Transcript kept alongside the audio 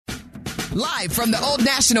live from the Old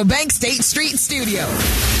National Bank State Street Studio.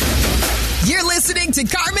 You're listening to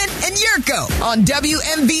Carmen and Yurko on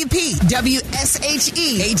WMVP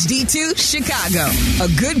WSHE HD2 Chicago, a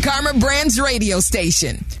Good Karma Brands radio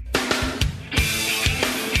station.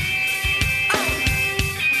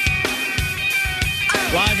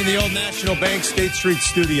 Live in the Old National Bank State Street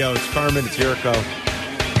Studio, it's Carmen, it's Yurko.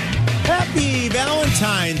 Happy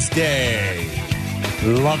Valentine's Day,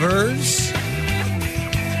 lovers.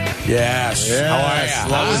 Yes. How are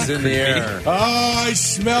you? Love is in the air. Oh, I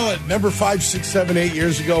smell it. Remember 5, 6, 7, 8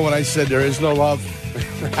 years ago when I said there is no love?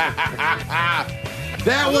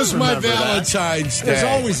 That was my Valentine's Day. There's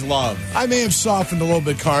always love. I may have softened a little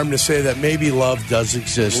bit, Carm, to say that maybe love does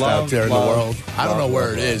exist out there in the world. I don't know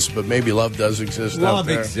where it is, but maybe love does exist out there. Love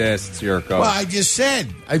exists, Yurko. Well, I just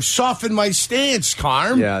said, I've softened my stance,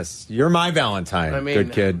 Carm. Yes, you're my Valentine,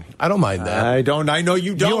 good kid. I don't mind that. I know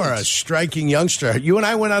you don't. You are a striking youngster. You and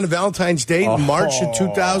I went on a Valentine's date in March of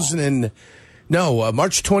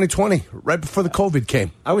 2020, right before the COVID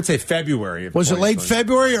came. I would say February. Was it late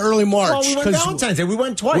February or early March? Well, we went Valentine's Day. We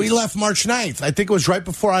went twice. We left March 9th. I think it was right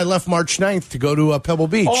before I left March 9th to go to Pebble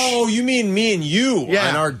Beach. Oh, you mean me and you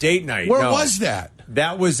on our date night? Where was that?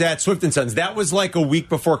 That was at Swift & Sons. That was like a week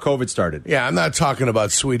before COVID started. Yeah, I'm not talking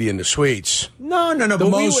about Sweetie and the Sweets. No. The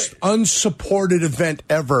most unsupported event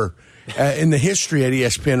ever in the history at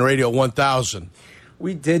ESPN Radio 1000.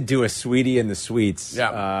 We did do a Sweetie and the Sweets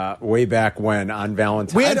way back when on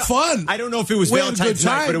Valentine's. We had fun. I don't know if it was Valentine's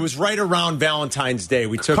night, but it was right around Valentine's Day.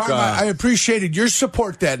 We took. Karma, I appreciated your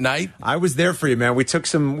support that night. I was there for you, man. We took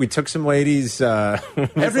some ladies.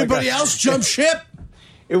 Everybody else jumped ship.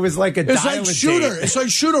 It was like It's like Shooter. It's like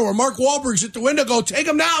Shooter, where Mark Wahlberg's at the window, go, take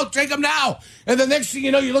him now, and the next thing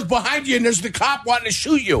you know, you look behind you and there's the cop wanting to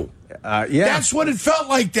shoot you. That's what it felt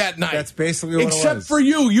like that night. That's basically what it was. Except for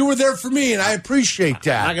you were there for me, and I appreciate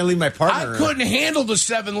that. I'm not gonna leave my partner. I couldn't handle the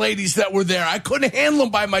 7 ladies that were there. I couldn't handle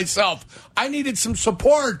them by myself. I needed some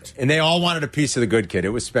support. And they all wanted a piece of the good kid. It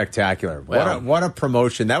was spectacular. What a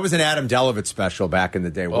promotion. That was an Adam Delovitz special back in the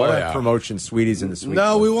day. What a promotion, Sweeties and the Sweets.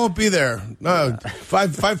 No, we won't be there. No,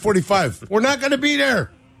 5:45. We're not going to be there.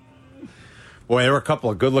 Boy, there were a couple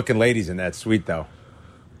of good-looking ladies in that suite, though.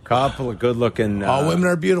 Couple of good-looking. All women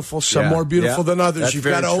are beautiful. Some more beautiful than others. You've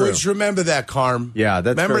got to always remember that, Carm. Yeah,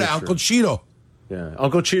 that's remember very that, true. Uncle Cheeto. Yeah,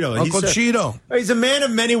 Uncle Cheeto. Uncle Cheeto. He's a man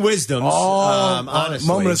of many wisdoms. Honestly,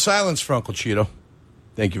 moment of silence for Uncle Cheeto.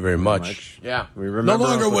 Thank you very much. Yeah, we remember. No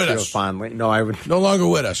longer Uncle with Cheeto us. Fondly. No, I would. No longer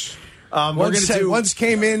with us. Once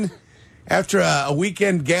came in after a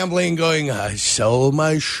weekend gambling, going, I sell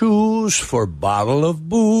my shoes for a bottle of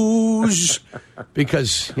booze,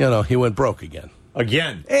 because he went broke again.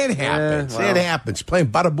 It happens. It happens.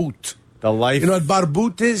 Playing Bada Boot. The life. You know what Bada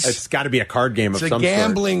Boot is? It's got to be a card game of some sort. It's a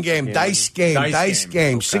gambling game. Dice game.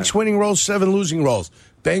 Okay. 6 winning rolls, 7 losing rolls.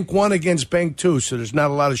 Bank 1 against Bank 2, so there's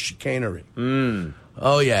not a lot of chicanery.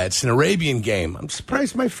 Oh, yeah. It's an Arabian game. I'm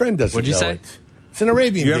surprised my friend doesn't What'd you say? It's an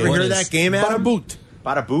Arabian game. You ever heard of that game, Adam? Bada Boot.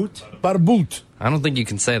 Bada Boot? Bada Boot. I don't think you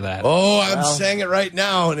can say that. Oh, I'm saying it right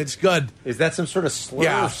now, and it's good. Is that some sort of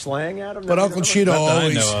slur or slang, Adam? But Uncle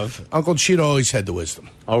Cheeto always had the wisdom.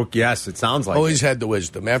 Oh, yes, it sounds like Always had the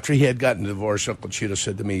wisdom. After he had gotten divorced, Uncle Cheeto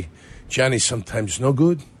said to me, Johnny, sometimes no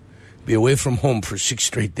good. Be away from home for 6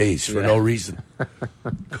 straight days for no reason. Go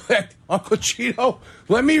ahead, Uncle Cheeto.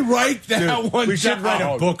 Let me write that one down. We should write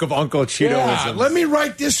a book of Uncle Cheeto. Yeah, let me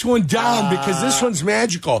write this one down because this one's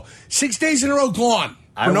magical. 6 days in a row gone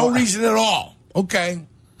for no reason at all. Okay.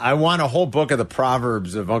 I want a whole book of the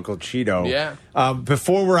Proverbs of Uncle Cheeto. Yeah.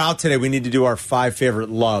 Before we're out today, we need to do our 5 favorite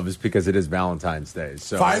loves because it is Valentine's Day.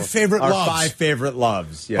 So 5 favorite loves. 5 favorite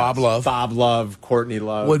loves. Yes. Bob Love. Bob Love, Courtney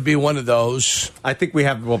Love. Would be one of those. I think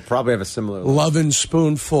we'll probably have a similar Love and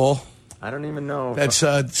Spoonful. I don't even know. That's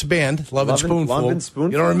it's a band, Love and Spoonful. Love and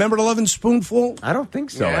Spoonful. You don't remember the Love and Spoonful? I don't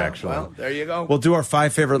think so, actually. Well, there you go. We'll do our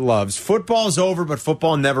 5 favorite loves. Football's over, but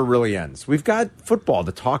football never really ends. We've got football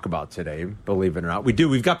to talk about today, believe it or not. We do.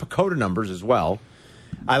 We've got Pacoda numbers as well.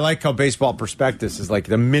 I like how Baseball Prospectus is like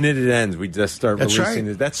the minute it ends, we just start releasing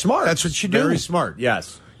it. That's smart. That's what you do. Very smart,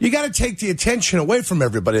 yes. You got to take the attention away from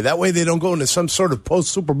everybody. That way they don't go into some sort of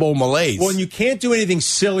post-Super Bowl malaise. Well, and you can't do anything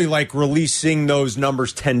silly like releasing those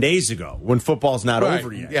numbers 10 days ago when football's not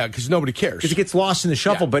over yet. Yeah, because nobody cares. Because it gets lost in the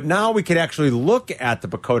shuffle. Yeah. But now we could actually look at the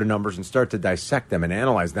Pacoda numbers and start to dissect them and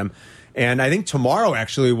analyze them. And I think tomorrow,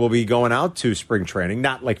 actually, we'll be going out to spring training,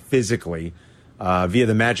 not like physically, via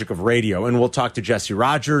the magic of radio. And we'll talk to Jesse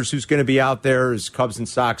Rogers, who's going to be out there as Cubs and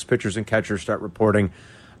Sox pitchers and catchers start reporting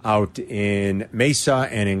out in Mesa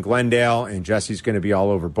and in Glendale, and Jesse's going to be all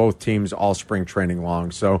over both teams all spring training long.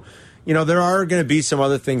 So there are going to be some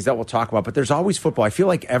other things that we'll talk about, but there's always football. I feel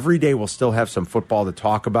like every day we'll still have some football to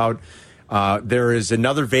talk about. There is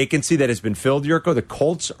another vacancy that has been filled, Yurko. The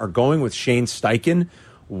Colts are going with Shane Steichen.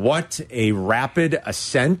 What a rapid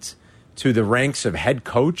ascent to the ranks of head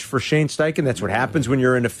coach for Shane Steichen. That's what happens when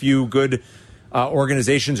you're in a few good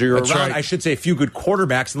organizations, or you're That's around, right. I should say, a few good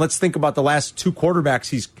quarterbacks. And let's think about the last 2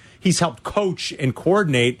 quarterbacks he's helped coach and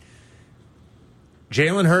coordinate.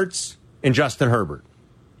 Jalen Hurts and Justin Herbert.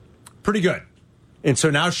 Pretty good. And so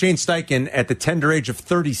now Shane Steichen, at the tender age of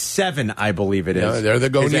 37, I believe it is. Yeah, they're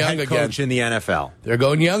going is a young head again. coach in the NFL. They're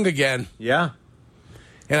going young again. Yeah.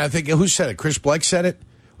 And I think, who said it? Chris Blake said it?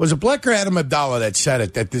 Was it Blake or Adam Abdallah that said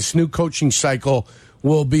it, that this new coaching cycle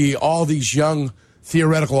will be all these young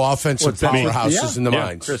theoretical offensive powerhouses in the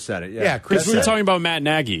minds? Chris said it, Chris Because we said were it. talking about Matt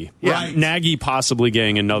Nagy. Right. Nagy possibly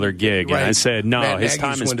getting another gig. Right. And I said, no, Matt his Nagy's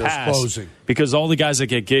time has window's passed. closing. Because all the guys that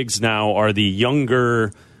get gigs now are the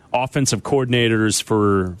younger offensive coordinators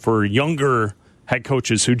for younger head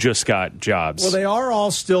coaches who just got jobs. Well, they are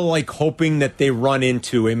all still like hoping that they run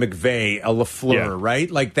into a McVay, a LaFleur, right?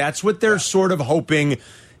 Like that's what they're sort of hoping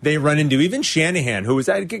they run into. Even Shanahan,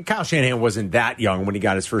 Kyle Shanahan wasn't that young when he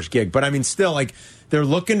got his first gig, but I mean, still, like they're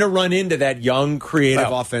looking to run into that young,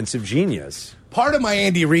 creative, offensive genius. Part of my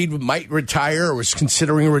Andy Reid might retire or was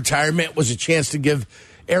considering retirement was a chance to give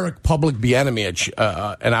Eric Public Bieniemy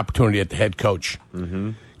an opportunity at the head coach.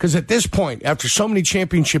 Because at this point, after so many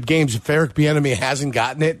championship games, if Eric Bieniemy hasn't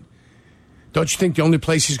gotten it, don't you think the only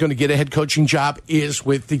place he's going to get a head coaching job is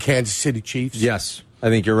with the Kansas City Chiefs? Yes, I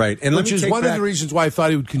think you're right. And Which is one of the reasons why I thought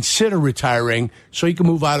he would consider retiring, so he can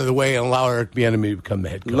move out of the way and allow Eric Bieniemy to become the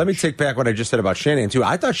head coach. Let me take back what I just said about Shanahan, too.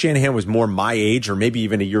 I thought Shanahan was more my age or maybe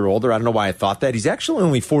even a year older. I don't know why I thought that. He's actually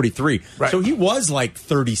only 43. Right. So he was like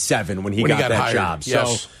 37 when he got that hired. job.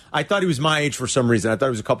 Yes. So I thought he was my age for some reason. I thought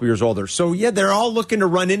he was a couple years older. So, yeah, they're all looking to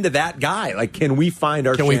run into that guy. Like, can we find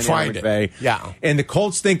our Shanahan McVay? Yeah. And the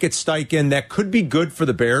Colts think it's Steichen. That could be good for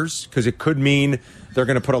the Bears because it could mean they're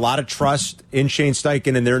going to put a lot of trust in Shane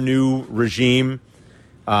Steichen and their new regime.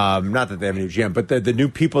 Not that they have a new GM, but the new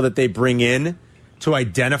people that they bring in to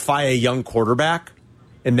identify a young quarterback.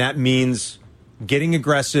 And that means getting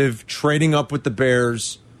aggressive, trading up with the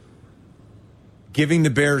Bears, giving the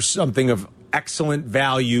Bears something of excellent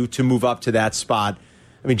value to move up to that spot.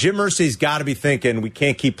 I mean, Jim Irsay's got to be thinking we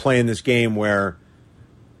can't keep playing this game where,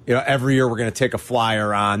 every year we're going to take a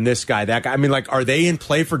flyer on this guy, that guy. I mean, like, are they in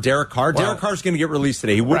play for Derek Carr? Well, Derek Carr's going to get released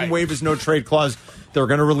today. He wouldn't waive his no-trade clause. They're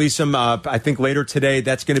going to release him, I think, later today.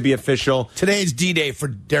 That's going to be official. Today is D-Day for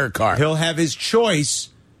Derek Carr. He'll have his choice.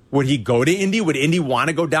 Would he go to Indy? Would Indy want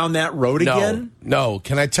to go down that road again? No.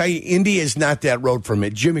 Can I tell you, Indy is not that road for him.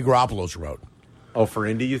 It's Jimmy Garoppolo's road. Oh, for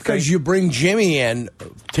Indy, you think? Because you bring Jimmy in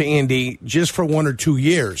to Indy just for 1 or 2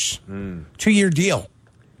 years. 2-year deal.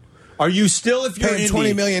 Are you still, if you're Paying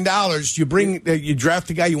Indy, $20 million, you draft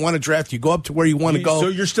the guy you want to draft, you go up to where you want to go. So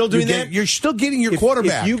you're still doing that? You're still getting your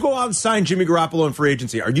quarterback. If you go out and sign Jimmy Garoppolo in free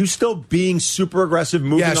agency, are you still being super aggressive,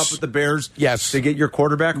 moving up with the Bears to get your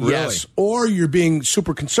quarterback? Really? Yes. Or you're being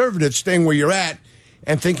super conservative, staying where you're at,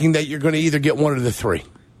 and thinking that you're going to either get one of the three.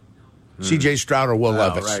 C.J. Stroud or Will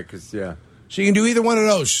Levis. Right, because, So you can do either one of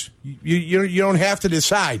those. You don't have to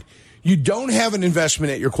decide. You don't have an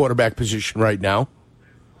investment at your quarterback position right now.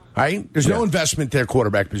 Right? There's no investment there,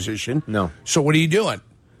 quarterback position. No. So what are you doing?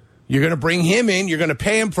 You're going to bring him in. You're going to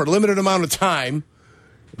pay him for a limited amount of time.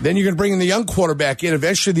 Then you're going to bring in the young quarterback in.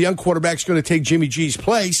 Eventually, the young quarterback's going to take Jimmy G's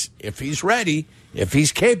place if he's ready, if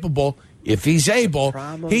he's capable, if he's able.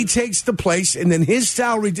 He takes the place, and then his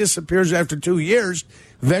salary disappears after 2 years.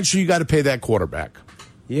 Eventually, you got to pay that quarterback.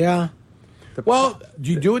 Yeah. Well,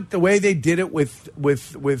 do you do it the way they did it with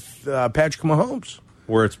Patrick Mahomes?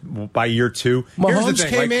 Where it's by year 2. Mahomes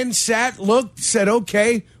came in, sat, looked, said,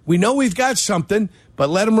 okay, we know we've got something, but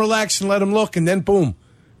let him relax and let him look, and then boom.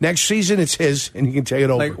 Next season, it's his, and he can take it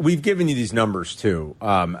over. Like, we've given you these numbers, too.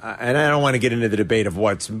 And I don't want to get into the debate of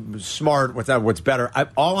what's smart, what's not, what's better.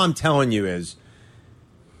 All I'm telling you is,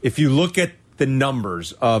 if you look at the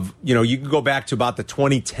numbers of, you can go back to about the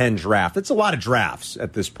 2010 draft. It's a lot of drafts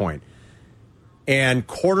at this point. And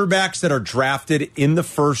quarterbacks that are drafted in the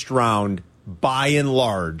first round, by and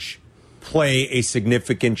large, play a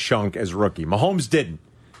significant chunk as rookie. Mahomes didn't.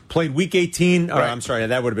 Played week 18. Or, I'm sorry,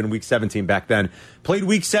 that would have been week 17 back then. Played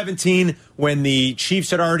week 17 when the Chiefs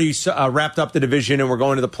had already wrapped up the division and were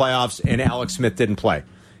going to the playoffs, and Alex Smith didn't play.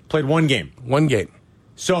 Played one game.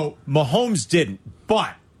 So Mahomes didn't.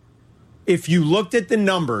 But if you looked at the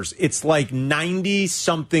numbers, it's like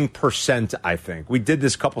 90-something%, I think. We did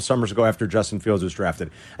this a couple summers ago after Justin Fields was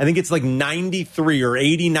drafted. I think it's like 93 or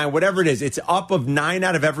 89, whatever it is. It's up of 9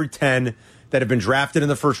 out of every 10 that have been drafted in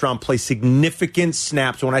the first round play significant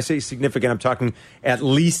snaps. When I say significant, I'm talking at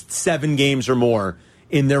least 7 games or more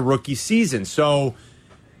in their rookie season. So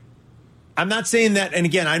I'm not saying that, and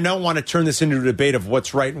again, I don't want to turn this into a debate of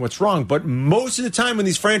what's right and what's wrong, but most of the time when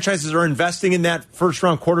these franchises are investing in that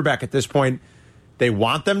first-round quarterback at this point, they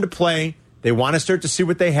want them to play. They want to start to see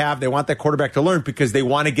what they have. They want that quarterback to learn because they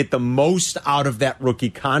want to get the most out of that rookie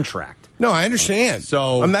contract. No, I understand.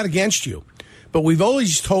 So I'm not against you. But we've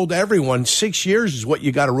always told everyone 6 years is what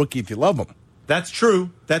you got a rookie if you love them. That's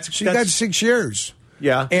true. So you got 6 years.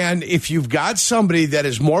 Yeah. And if you've got somebody that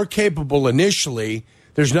is more capable initially,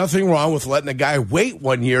 there's nothing wrong with letting a guy wait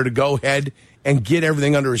 1 year to go ahead and get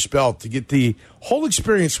everything under his belt, to get the whole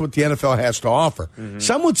experience what the NFL has to offer. Mm-hmm.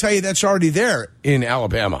 Some will tell you that's already there in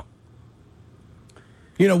Alabama.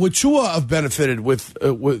 You know, would Tua have benefited with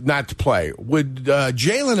not to play? Would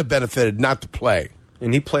Jalen have benefited not to play?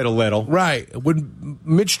 And he played a little. Right. When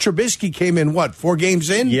Mitch Trubisky came in, 4 games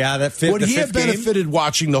in? Yeah, that fifth. Would he have benefited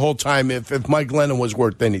watching the whole time if Mike Lennon was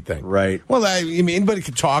worth anything? Right. Well, I mean, anybody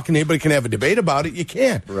can talk and anybody can have a debate about it. You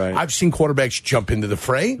can. Right. I've seen quarterbacks jump into the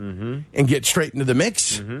fray and get straight into the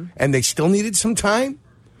mix, and they still needed some time.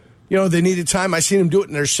 You know, they needed time. I seen them do it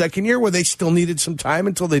in their second year where they still needed some time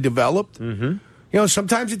until they developed. You know,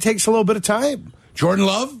 sometimes it takes a little bit of time. Jordan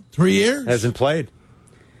Love, 3 years. Hasn't played.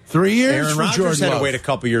 3 years. Aaron Rodgers had to wait a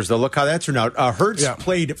couple years, though. Look how that turned out. Hurts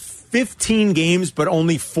played 15 games, but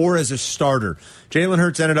only 4 as a starter. Jalen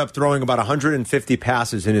Hurts ended up throwing about 150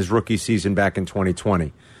 passes in his rookie season back in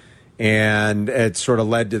 2020. And it sort of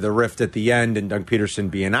led to the rift at the end and Doug Peterson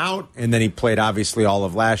being out. And then he played, obviously, all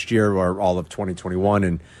of last year or all of 2021.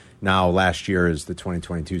 And now last year is the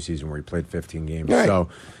 2022 season where he played 15 games. Right. So,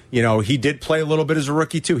 you know, he did play a little bit as a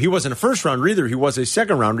rookie, too. He wasn't a first-rounder either. He was a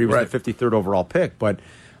second-rounder. He was the 53rd overall pick. But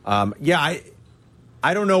I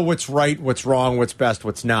don't know what's right, what's wrong, what's best,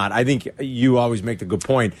 what's not. I think you always make the good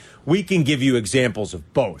point. We can give you examples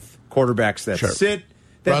of both. Quarterbacks that sit,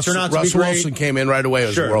 that turn out to be great. Russell Wilson came in right away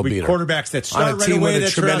as a world beater. Quarterbacks that start right away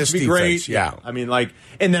that turn out to be great. Yeah. I mean,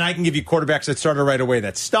 and then I can give you quarterbacks that started right away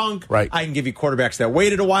that stunk. Right. I can give you quarterbacks that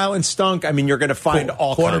waited a while and stunk. I mean, you're going to find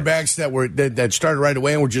all quarterbacks kinds. that started right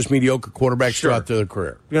away and were just mediocre quarterbacks throughout their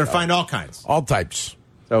career. You're going to find all kinds. All types.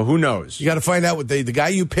 So who knows? You got to find out what the guy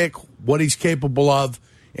you pick, what he's capable of,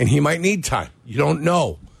 and he might need time. You don't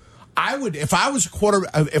know. I would, if I was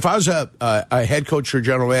a head coach or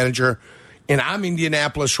general manager, and I'm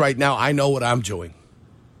Indianapolis right now, I know what I'm doing.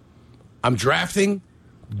 I'm drafting,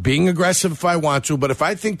 being aggressive if I want to, but if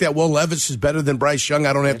I think that Will Levis is better than Bryce Young,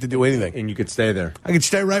 I don't have to do anything. And you could stay there. I could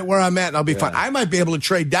stay right where I'm at, and I'll be fine. I might be able to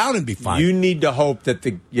trade down and be fine. You need to hope that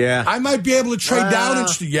I might be able to trade down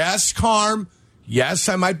and yes, Carm. Yes,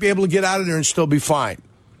 I might be able to get out of there and still be fine.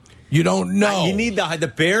 You don't know. You need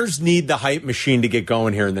the Bears need the hype machine to get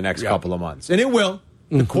going here in the next couple of months, and it will.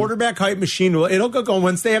 The quarterback hype machine it'll go going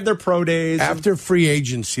once they have their pro days. After free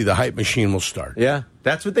agency, the hype machine will start. Yeah,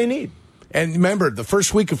 that's what they need. And remember, the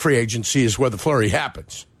first week of free agency is where the flurry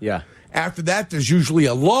happens. Yeah. After that, there's usually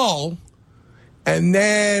a lull, and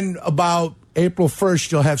then about April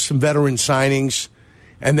 1st, you'll have some veteran signings,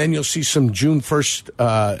 and then you'll see some June 1st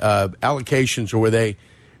allocations where they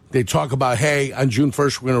talk about, hey, on June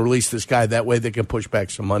 1st, we're going to release this guy. That way they can push back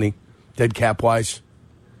some money, dead cap-wise.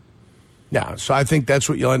 Yeah, so I think that's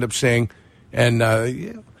what you'll end up saying. And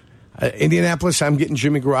Indianapolis, I'm getting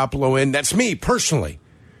Jimmy Garoppolo in. That's me, personally.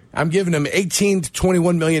 I'm giving him $18 to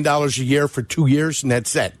 $21 million a year for 2 years, and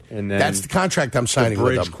that's it. And that's the contract I'm signing with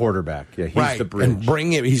him. The bridge quarterback. Yeah, he's the bridge. And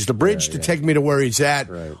bring him. He's the bridge to take me to where he's at.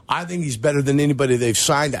 Right. I think he's better than anybody they've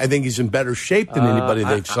signed. I think he's in better shape than anybody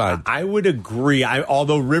they've signed. I would agree.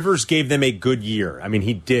 Although Rivers gave them a good year. I mean,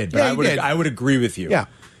 he did. But I would agree with you. Yeah.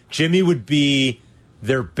 Jimmy would be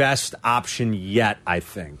their best option yet, I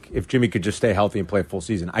think, if Jimmy could just stay healthy and play a full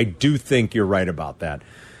season. I do think you're right about that.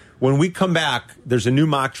 When we come back, there's a new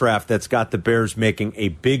mock draft that's got the Bears making a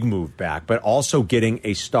big move back, but also getting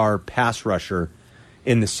a star pass rusher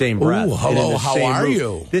in the same breath. Ooh, hello, how are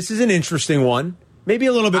you? This is an interesting one. Maybe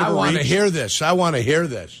a little bit of a reach. I want to hear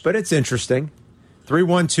this. But it's interesting.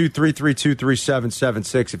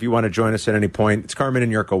 312-332-3776 if you want to join us at any point. It's Carmen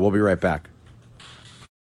and Yurko. We'll be right back.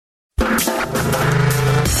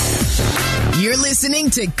 You're listening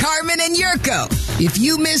to Carmen and Yurko. If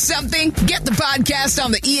you missed something, get the podcast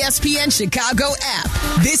on the ESPN Chicago app.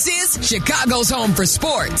 This is Chicago's home for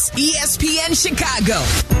sports. ESPN Chicago.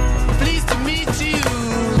 Pleased to meet you.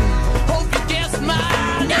 Hope you guessed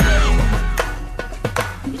my name.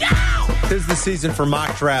 Tis the season for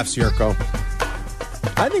mock drafts, Yurko.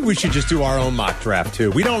 I think we should just do our own mock draft,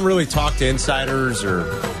 too. We don't really talk to insiders or...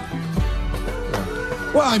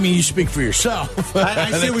 Well, I mean, you speak for yourself.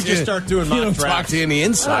 I say we just start doing mock You don't drafts. talk to any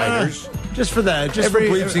insiders. Just for that, just for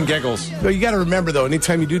bleeps and giggles. But you got to remember, though,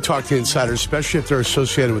 anytime you do talk to insiders, especially if they're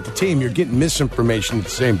associated with the team, you're getting misinformation in the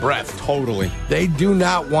same breath. Totally. They do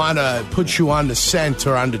not want to put you on the scent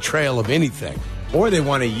or on the trail of anything. Or they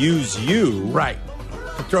want to use you. Right.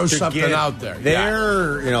 To throw to something get out there.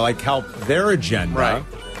 Their, like help their agenda. Right.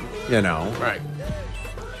 Right.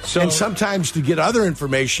 So, And sometimes to get other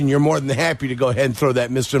information, you're more than happy to go ahead and throw that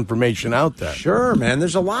misinformation out there. sure, man.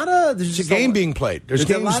 There's a lot of... There's It's a game being played. There's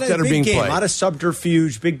games a lot of that are big being game, played. A lot of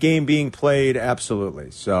subterfuge, big game being played, absolutely.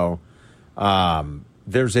 So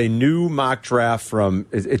there's a new mock draft from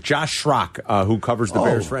it's Josh Schrock, who covers the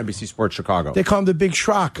Bears for NBC Sports Chicago. They call him the Big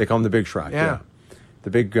Schrock. They call him the Big Schrock, Yeah. The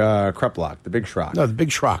big Kreplock, the Big Schrock. No, the Big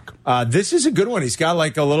Schrock. This is a good one. He's got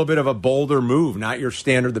like a little bit of a bolder move, not your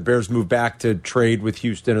standard. The Bears move back to trade with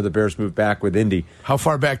Houston or the Bears move back with Indy. How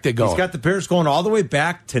far back they go? He's got the Bears going all the way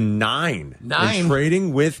back to 9. And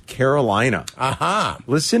trading with Carolina. Uh-huh.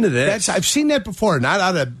 Listen to this. I've seen that before. Not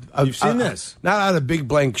out of You've seen this. Not out of Big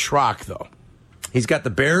Blank Schrock, though. He's got the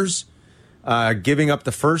Bears giving up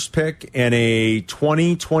the first pick and a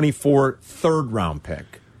 2024 third-round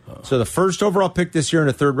pick. So the first overall pick this year and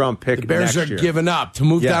a third-round pick The Bears next are year. giving up to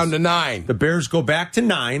move Yes. down to 9. The Bears go back to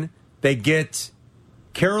 9. They get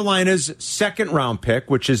Carolina's second-round pick,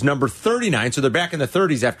 which is number 39. So they're back in the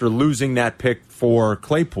 30s after losing that pick for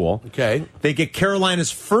Claypool. Okay. They get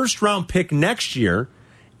Carolina's first-round pick next year,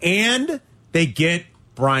 and they get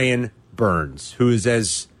Brian Burns, who is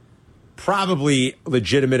as probably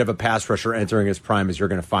legitimate of a pass rusher entering his prime as you're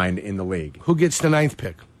going to find in the league. Who gets the 9th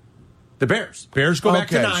pick? The Bears. Bears go back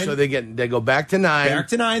to 9. So they go back to 9. Back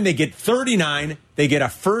to 9. They get 39. They get a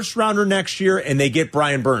first rounder next year, and they get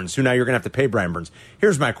Brian Burns, who now you're going to have to pay Brian Burns.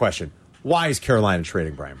 Here's my question. Why is Carolina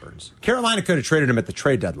trading Brian Burns? Carolina could have traded him at the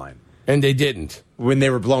trade deadline. And they didn't. When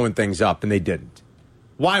they were blowing things up, and they didn't.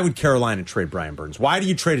 Why would Carolina trade Brian Burns? Why do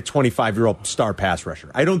you trade a 25-year-old star pass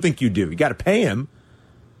rusher? I don't think you do. You got to pay him.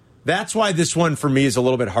 That's why this one, for me, is a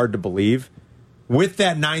little bit hard to believe. With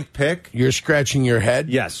that 9th pick... You're scratching your head?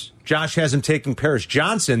 Yes. Josh has him taking Paris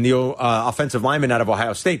Johnson, the offensive lineman out of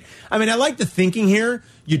Ohio State. I mean, I like the thinking here.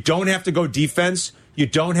 You don't have to go defense. You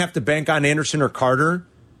don't have to bank on Anderson or Carter.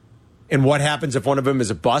 And what happens if one of them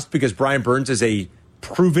is a bust? Because Brian Burns is a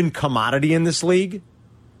proven commodity in this league,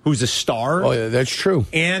 who's a star. Oh, yeah, that's true.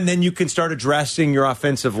 And then you can start addressing your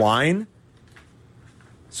offensive line.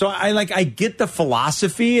 So I get the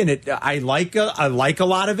philosophy, and I like a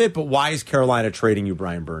lot of it. But why is Carolina trading you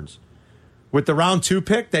Brian Burns? With the round 2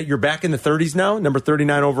 pick, that you're back in the 30s now, number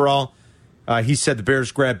 39 overall, he said the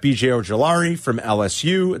Bears grabbed B.J. Ojolari from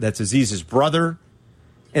LSU. That's Aziz's brother.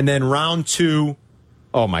 And then round 2,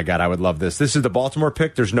 oh, my God, I would love this. This is the Baltimore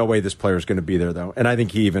pick. There's no way this player is going to be there, though. And I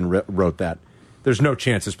think he even wrote that. There's no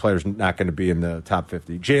chance this player's not going to be in the top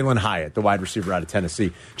 50. Jalen Hyatt, the wide receiver out of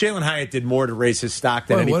Tennessee. Jalen Hyatt did more to raise his stock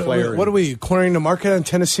than any player. What are we, cornering the market on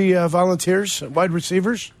Tennessee Volunteers, wide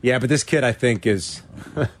receivers? Yeah, but this kid, I think, is...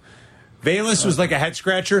 Valus was like a head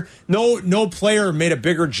scratcher. No player made a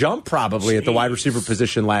bigger jump probably at the wide receiver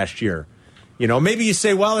position last year. You know, maybe you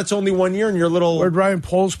say, well, it's only 1 year and you're a little... Where'd Ryan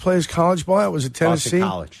Poles play his college ball at? Was it Tennessee? Boston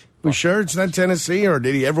College. We sure it's not Tennessee, or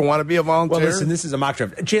did he ever want to be a volunteer? Well, listen, this is a mock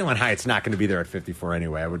draft. Jalen Hyatt's not going to be there at 54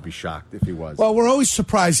 anyway. I would be shocked if he was. Well, we're always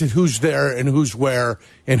surprised at who's there and who's where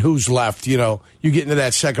and who's left. You know, you get into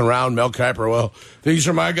that second round, Mel Kiper, well, these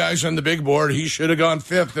are my guys on the big board. He should have gone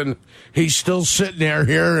 5th, and he's still sitting there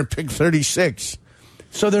here and picked 36.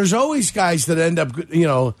 So there's always guys that end up, you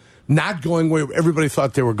know, not going where everybody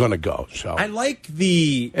thought they were going to go. So I like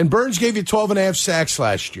the... And Burns gave you 12.5 sacks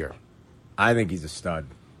last year. I think he's a stud.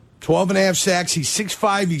 12.5 sacks. He's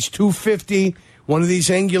 6'5". He's 250. One of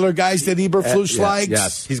these angular guys that Eberflus likes.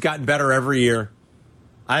 Yes, he's gotten better every year.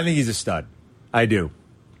 I think he's a stud. I do.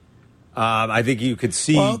 I think you could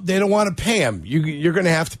see... Well, they don't want to pay him. You're going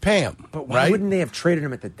to have to pay him. But why wouldn't they have traded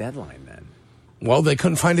him at the deadline then? Well, they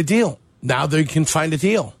couldn't find a deal. Now they can find a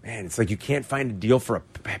deal. Man, it's like you can't find a deal for a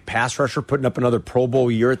pass rusher putting up another Pro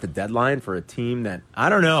Bowl year at the deadline for a team that... I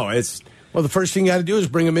don't know. It's... Well, the first thing you got to do is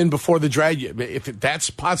bring him in before the draft. If that's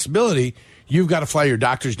a possibility, you've got to fly your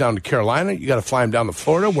doctors down to Carolina. You got to fly him down to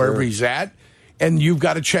Florida, wherever he's at, and you've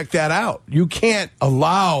got to check that out. You can't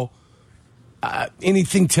allow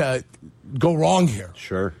anything to go wrong here.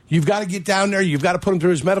 Sure. You've got to get down there. You've got to put him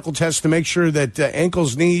through his medical test to make sure that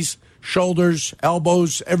ankles, knees, shoulders,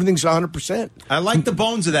 elbows, everything's 100%. I like the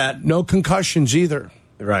bones of that. No concussions either.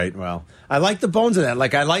 Right, well, I like the bones of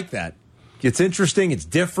that. I like that. It's interesting. It's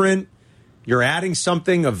different. You're adding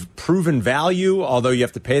something of proven value, although you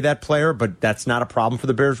have to pay that player, but that's not a problem for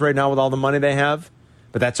the Bears right now with all the money they have.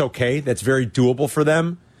 but that's okay. That's very doable for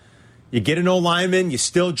them. You get an O-lineman. You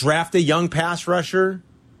still draft a young pass rusher.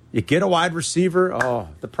 You get a wide receiver. Oh,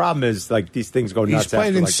 the problem is, like, these things go nuts. He's played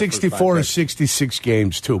after, in like, the 64 or first 66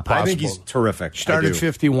 games, too, possible. I think he's terrific. Started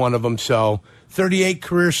 51 of them, so 38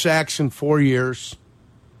 career sacks in 4 years.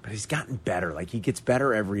 But he's gotten better. Like, he gets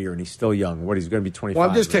better every year, and he's still young. He's going to be 25. Well,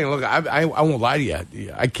 I'm just taking a look. I won't lie to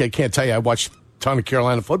you. I can't tell you. I watched a ton of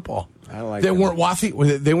Carolina football. I like they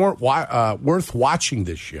it. weren't worth watching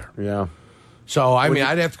this year. Yeah. So,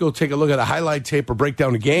 I'd have to go take a look at a highlight tape or break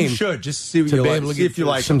down a game. You should, just to see what to you be like. able to See get if you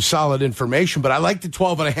like some him. solid information. But I like the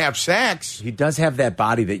 12.5 sacks. He does have that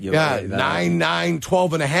body that you Yeah, like. 9,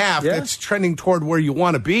 12.5. Yeah. That's trending toward where you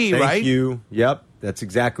want to be, right? Thank you. Yep, that's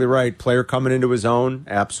exactly right. Player coming into his own.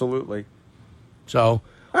 Absolutely. So, All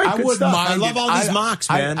right, I good wouldn't stuff. mind I love it. all these mocks,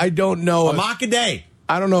 man. I don't know. A mock a day.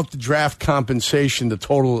 I don't know if the draft compensation, the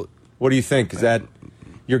total. What do you think? Is that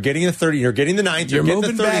you're getting the 30? You're getting the 9th. You're getting the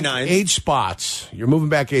moving back 39th, 8 spots. You're moving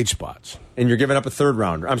back 8 spots. and you're giving up a third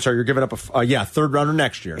rounder. I'm sorry, you're giving up a third rounder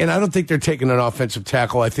next year. And I don't think they're taking an offensive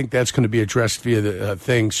tackle. I think that's going to be addressed via the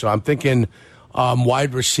thing. So I'm thinking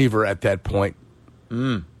wide receiver at that point.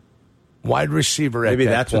 Wide receiver at Maybe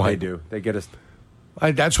that that's point. what they do. They get us.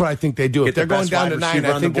 That's what I think they do. If Get the they're going best down wide to 9, receiver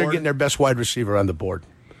I on think the they're board? getting their best wide receiver on the board.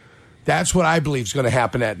 That's what I believe is going to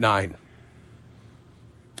happen at 9.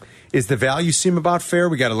 Is the value seem about fair?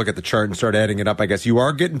 We got to look at the chart and start adding it up, I guess. You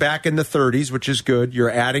are getting back in the 30s, which is good. You're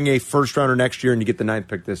adding a first rounder next year, and you get the 9th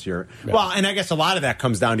pick this year. Yeah. Well, and I guess a lot of that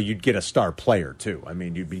comes down to you'd get a star player, too. I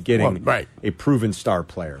mean, you'd be getting a proven star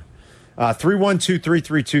player.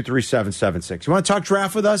 312-332-3776. You want to talk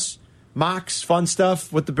draft with us? Mocks, fun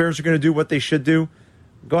stuff, what the Bears are going to do, what they should do?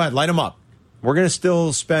 Go ahead, light them up. We're going to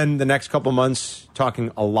still spend the next couple months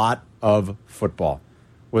talking a lot of football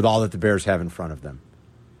with all that the Bears have in front of them.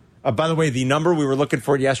 By the way, the number we were looking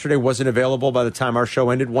for yesterday wasn't available by the time our show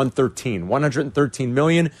ended. 113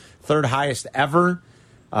 million, third highest ever.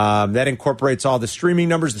 That incorporates all the streaming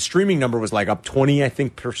numbers. The streaming number was like up 20, I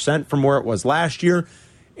think, % from where it was last year.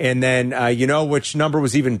 And then you know which number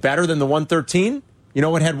was even better than the 113? You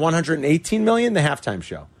know what had 118 million? The halftime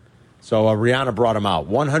show. So Rihanna brought them out.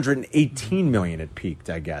 118 million it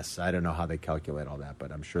peaked, I guess. I don't know how they calculate all that,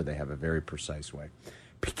 but I'm sure they have a very precise way.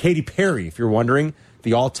 Katy Perry, if you're wondering,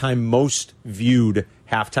 the all-time most viewed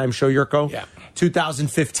halftime show, Yurko. Yeah.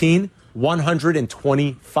 2015,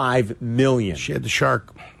 125 million. She had the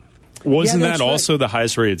shark. Wasn't that also the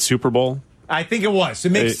highest rated Super Bowl? I think it was.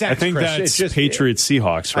 It makes sense, I think Chris. that's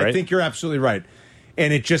Patriots-Seahawks, right? I think you're absolutely right.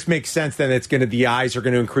 And it just makes sense that the eyes are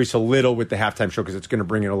going to increase a little with the halftime show because it's going to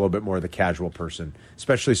bring in a little bit more of the casual person,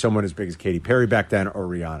 especially someone as big as Katy Perry back then or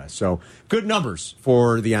Rihanna. So good numbers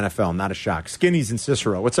for the NFL. Not a shock. Skinny's in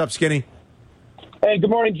Cicero. What's up, Skinny? Hey, good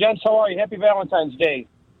morning, gents. How are you? Happy Valentine's Day.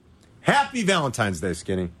 Happy Valentine's Day,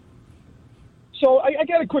 Skinny. So I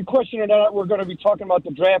got a quick question, and we're going to be talking about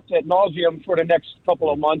the draft ad nauseum for the next couple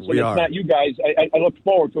of months. And it's not you guys. I look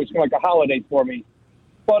forward to it. It's kind of like a holiday for me.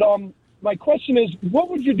 But my question is,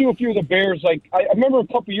 what would you do if you were the Bears? Like, I remember a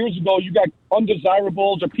couple of years ago, you got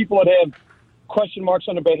undesirables or people that have question marks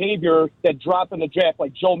on their behavior that drop in the draft,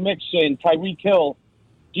 like Joe Mixon, Tyreek Hill.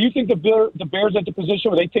 Do you think the Bears at the position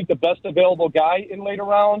where they take the best available guy in later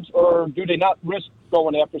rounds, or do they not risk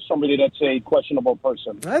going after somebody that's a questionable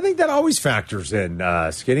person? I think that always factors in,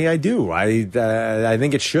 Skinny. I do. I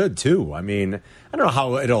think it should, too. I mean, I don't know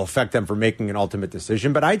how it'll affect them for making an ultimate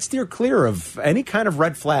decision, but I'd steer clear of any kind of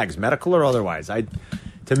red flags, medical or otherwise.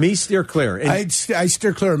 To me, steer clear. I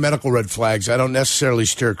steer clear of medical red flags. I don't necessarily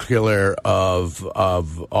steer clear of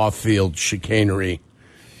off-field chicanery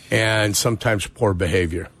and sometimes poor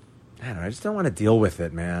behavior. I just don't want to deal with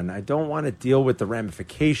it, man. I don't want to deal with the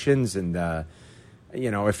ramifications and,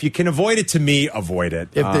 if you can avoid it, to me, avoid it.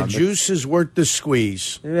 If the juice is worth the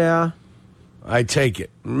squeeze, yeah, I take it.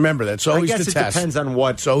 Remember, that's always the test. I guess it depends on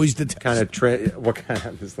what. It's always the test. What kind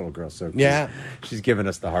of this little girl? So cute. Yeah, she's giving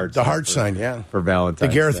us the heart. The heart sign, yeah, for Valentine's.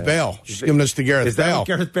 The Gareth Day. Bale. She's giving us the Gareth Bale. Is that what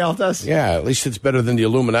Gareth Bale does? Yeah, at least it's better than the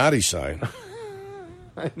Illuminati sign.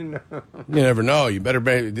 I know. You never know. You better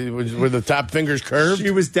be. Were the top fingers curved?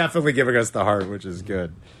 She was definitely giving us the heart, which is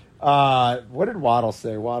good. What did Waddle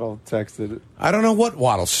say? Waddle texted. I don't know what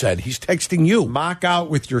Waddle said. He's texting you. Mock out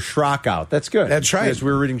with your Schrock out. That's good. That's right. Because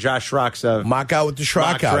we were reading Josh Schrock's mock out with the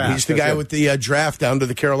Schrock out. Draft. He's the guy with the draft down to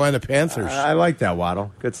the Carolina Panthers. I like that,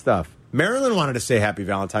 Waddle. Good stuff. Marilyn wanted to say Happy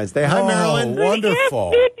Valentine's Day. Hi, Marilyn.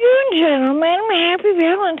 Wonderful. Good afternoon, gentlemen. Happy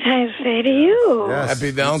Valentine's Day to you. Yes,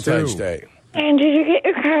 Happy Valentine's Day. And did you get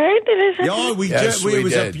your card that I sent? Oh, we it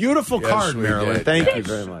was did. a beautiful card, we Marilyn. did. Thank you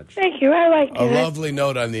very much. Thank you. I liked A it. lovely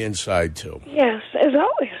note on the inside, too. Yes, as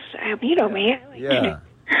always. You know me. I like Yeah. it.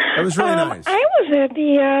 That was really nice. I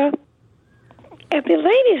was at the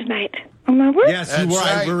ladies' night. Remember? Yes, you were.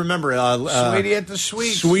 Right. I remember. Sweetie at the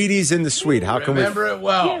suite. Sweeties in the suite. How can Remember it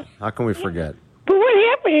well. Yeah. How can we forget? But what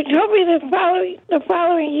happened? You told me the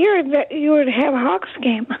following year that you would have a Hawks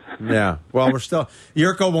game. Yeah. Well, we're still.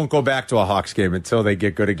 Yurko won't go back to a Hawks game until they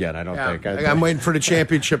get good again. I don't think. I'm waiting for the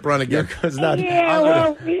championship run again. Yurko's not.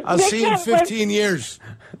 I'll see you in 15 years.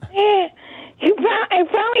 Yeah. I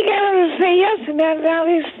finally got him to say yes, and now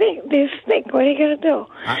they stink. What are you going to do?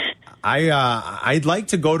 I'd like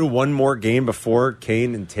to go to one more game before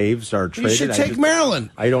Kane and Taves are traded. You should take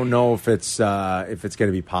Maryland. I don't know if it's going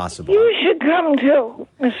to be possible. You should come too,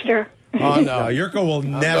 mister. Oh, no. Yurko will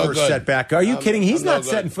never no good. set back. Are you kidding? He's I'm not no good.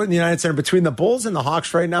 setting foot in the United Center. Between the Bulls and the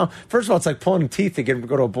Hawks right now, first of all, it's like pulling teeth to get him to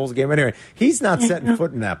go to a Bulls game anyway. He's not setting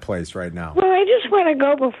foot in that place right now. Well, I just want to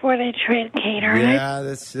go before they trade Kate, all right? Yeah,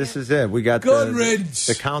 this is it. We got Good riddance.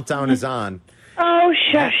 the countdown is on. Oh,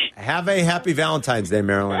 shush. Have a happy Valentine's Day,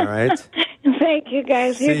 Marilyn, all right? Thank you,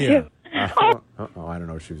 guys. You See too. ya. I don't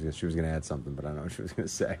know if she was going to add something, but I don't know what she was going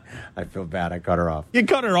to say. I feel bad. I cut her off. You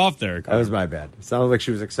cut her off there. That was my bad. It sounded like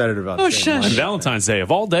she was excited about On Valentine's Day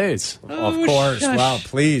of all days. Of course. Wow,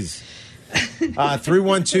 please.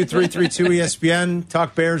 312-332-ESPN.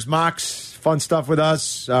 Talk Bears, Mox. Fun stuff with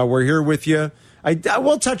us. We're here with you. I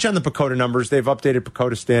will touch on the Pacoda numbers. They've updated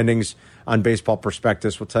Pacoda standings on Baseball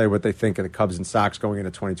Prospectus. We'll tell you what they think of the Cubs and Sox going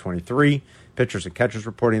into 2023. Pitchers and catchers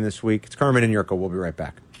reporting this week. It's Carmen and Yurko. We'll be right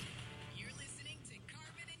back. You're listening to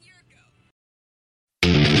Carmen and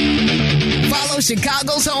Yurko. Follow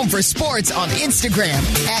Chicago's Home for Sports on Instagram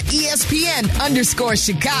at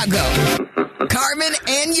ESPN_Chicago. Carmen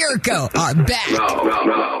and Yurko are back.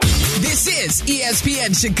 This is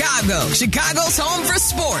ESPN Chicago, Chicago's Home for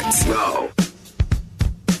Sports.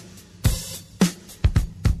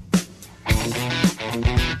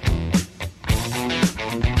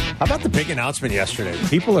 How about the big announcement yesterday?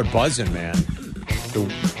 People are buzzing, man.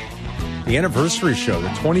 The anniversary show, the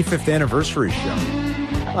 25th anniversary show.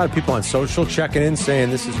 A lot of people on social checking in saying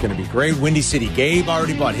this is going to be great. Windy City Gabe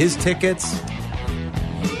already bought his tickets.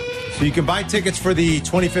 So you can buy tickets for the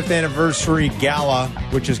 25th anniversary gala,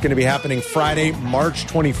 which is going to be happening Friday, March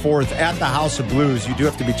 24th at the House of Blues. You do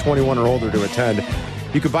have to be 21 or older to attend.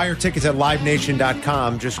 You can buy your tickets at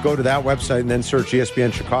livenation.com. Just go to that website and then search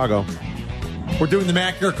ESPN Chicago. We're doing the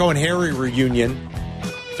Mac, Yurko, and Harry reunion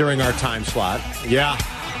during our time slot. Yeah.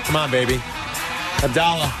 Come on, baby.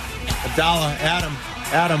 Abdallah,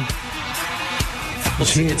 Adam.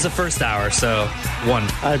 It's the first hour, so one.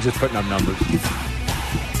 I'm just putting up numbers.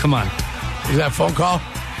 Come on. Is that a phone call?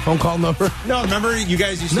 Phone call number? No, remember you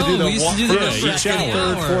guys used to do the we used to do the first, second,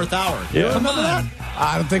 third, fourth hour. Yeah. Come on.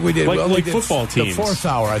 I don't think we did. Like- we only like did football The teams. fourth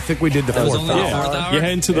hour. I think we did the That was fourth only hour. the fourth hour? You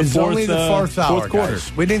head into the It's fourth, only the fourth hour, fourth quarter.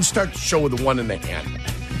 guys. We didn't start the show with the one in the hand.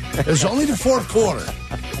 It was only the fourth quarter.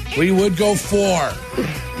 We would go four.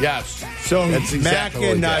 Yes. So That's exactly Mac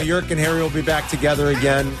and what we did. Yurk and Harry will be back together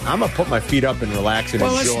again. I'm going to put my feet up and relax and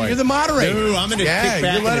Well, enjoy. listen, you're the moderator. No, I'm going to Yeah, kick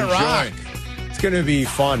back you let and it enjoy. rock. It's going to be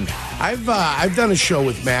fun. I've done a show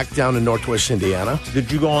with Mac down in Northwest Indiana.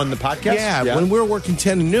 Did you go on the podcast? Yeah, when we were working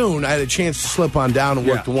 10 to noon, I had a chance to slip on down and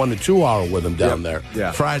work Yeah. the 1 to 2 hour with him down there.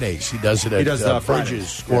 Yeah. Fridays, he does it at He does, Bridges Fridays.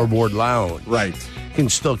 Scoreboard Lounge. Right. You can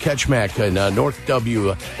still catch Mac in North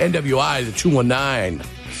NWI, the 219.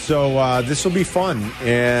 So this will be fun.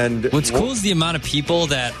 And What's cool is the amount of people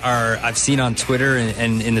that I've seen on Twitter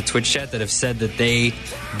and in the Twitch chat that have said that they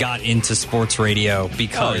got into sports radio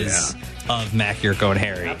because of Mac, Yurko, and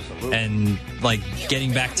Harry. Absolutely. And like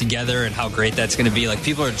getting back together and how great that's going to be. Like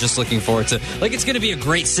people are just looking forward to, like, it's going to be a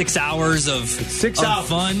great 6 hours of 6 hours.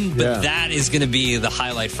 fun, but Yeah. that is going to be the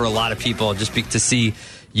highlight for a lot of people, just to see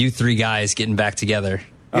you three guys getting back together.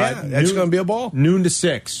 Yeah, that's going to be a ball. Noon to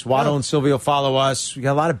 6. Watto and Silvio follow us. We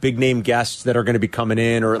got a lot of big name guests that are going to be coming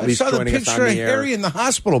in, or at I least saw the joining us on picture the of air. Harry in the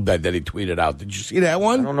hospital bed that he tweeted out. Did you see that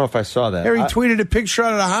one? I don't know if I saw that. Harry I- tweeted a picture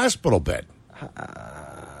out of the hospital bed.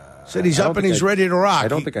 Said he's I don't up and think he's I- ready to rock. I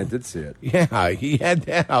don't think I did see it. Yeah, he had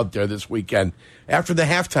that out there this weekend after the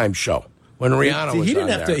halftime show when Rihanna was he didn't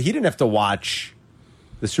on have there. to. He didn't have to watch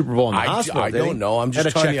the Super Bowl in the hospital. I did he? don't know. I'm Had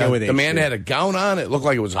just to telling check in you. with The man HC. had a gown on. It looked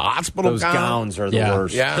like it was a hospital Those gown. gowns are the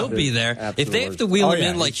worst. Yeah. He'll be there. Absolute If they have worst. to wheel Oh, him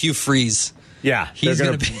yeah. in like Hugh Freeze, Yeah, he's they're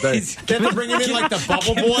going to be. Can't they bring him in like the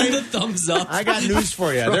Bubble Give him Boy? the thumbs up. I got news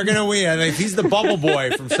for you. They're going to wheel. If he's the Bubble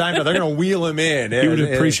Boy from Seinfeld, they're going to wheel him in. He would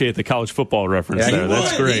appreciate the college football reference Yeah, he there. would.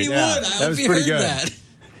 That's great. He would. Yeah, I that hope was he pretty heard good. that.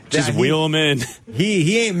 Just Yeah, wheel him in.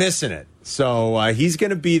 He ain't missing it. So he's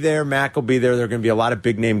going to be there. Mac will be there. There are going to be a lot of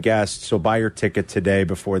big name guests. So buy your ticket today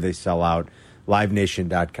before they sell out.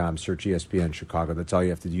 LiveNation.com. Search ESPN Chicago. That's all you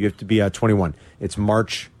have to do. You have to be 21. It's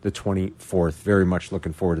March the 24th. Very much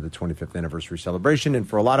looking forward to the 25th anniversary celebration. And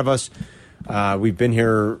for a lot of us, we've been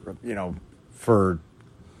here, for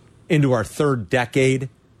into our third decade.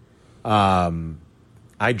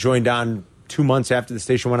 I joined on 2 months after the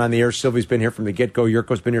station went on the air. Sylvie's been here from the get-go.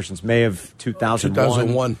 Yurko's been here since May of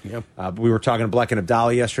 2001. Yeah. We were talking to Bleck and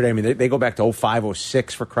Abdallah yesterday. I mean, they go back to 05,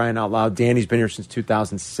 06 for crying out loud. Danny's been here since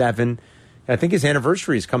 2007. I think his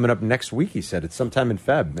anniversary is coming up next week, he said. It's sometime in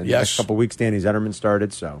Feb. In the next couple of weeks, Danny Zetterman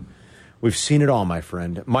started. So we've seen it all, my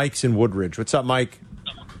friend. Mike's in Woodridge. What's up, Mike?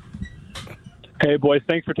 Hey, boys.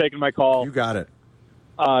 Thanks for taking my call. You got it.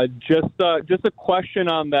 Just a question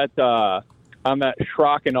on that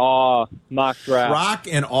Schrock and Awe mock draft.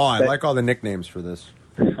 Schrock and Awe. I like all the nicknames for this.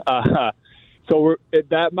 So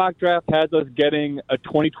that mock draft has us getting a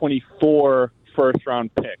 2024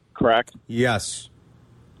 first-round pick, correct? Yes.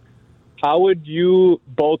 How would you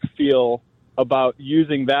both feel about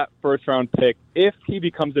using that first-round pick if he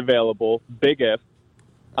becomes available, big if,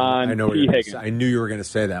 on T. Higgins? I knew you were going to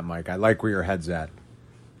say that, Mike. I like where your head's at.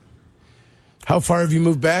 How far have you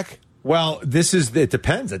moved back? Well, it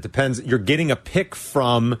depends. It depends. You're getting a pick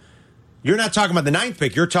from, you're not talking about the 9th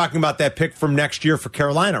pick. You're talking about that pick from next year for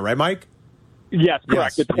Carolina, right, Mike? Yes,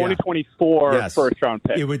 correct. Yes, the 2024 first-round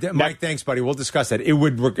pick. Mike, thanks, buddy. We'll discuss that. It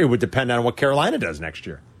would depend on what Carolina does next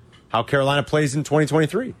year, how Carolina plays in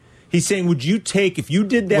 2023. He's saying, would you take, if you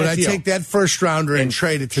did that Would I deal, take that first rounder and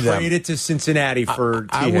trade it to them? Trade it to Cincinnati for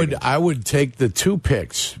T. Higgins. I would take the 2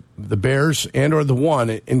 picks, the Bears and or the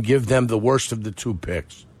 1, and give them the worst of the 2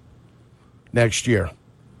 picks next year.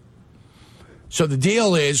 So the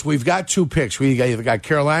deal is we've got 2 picks. We either got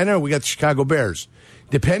Carolina or we got the Chicago Bears.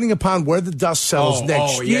 Depending upon where the dust settles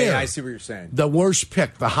next year. Yeah, I see what you're saying. The worst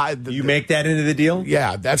pick, the high. You make that into the deal?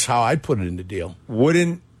 Yeah, that's how I'd put it in the deal. Would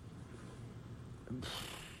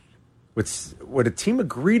a team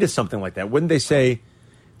agree to something like that? Wouldn't they say,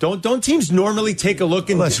 don't teams normally take a look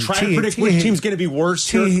and try to predict which team's going to be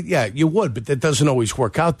worse? Yeah, you would, but that doesn't always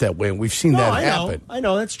work out that way, and we've seen that happen. I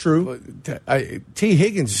know, that's true. T.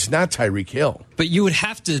 Higgins is not Tyreek Hill. But you would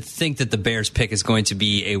have to think that the Bears pick is going to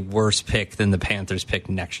be a worse pick than the Panthers pick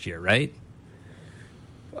next year, right?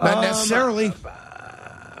 Not necessarily.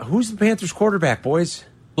 Who's the Panthers quarterback, boys?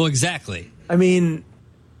 Well, exactly. I mean,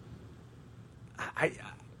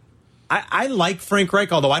 I like Frank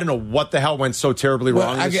Reich, although I don't know what the hell went so terribly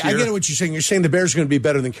wrong this year. I get what you're saying. You're saying the Bears are going to be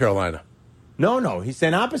better than Carolina. No, he's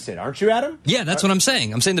saying opposite. Aren't you, Adam? Yeah, that's what I'm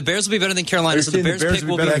saying. I'm saying the Bears will be better than Carolina, so the Bears pick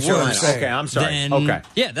will be worse. Okay, I'm sorry. Okay.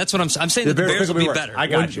 Yeah, that's what I'm saying. I'm saying that the Bears will be better. I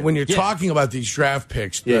got you. When you're talking about these draft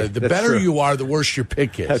picks, the better you are, the worse your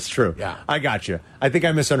pick is. That's true. Yeah. I got you. I think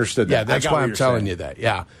I misunderstood that. Yeah, that's why I'm telling you that.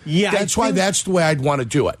 Yeah. That's why that's the way I'd want to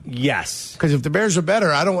do it. Yes. Because if the Bears are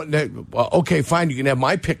better, I don't want well, okay, fine, you can have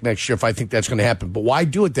my pick next year if I think that's going to happen. But why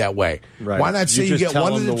do it that way? Right. Why not say you get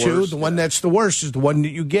one of the two, the one that's the worst is the one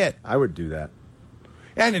that you get? I would do that.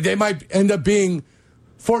 And they might end up being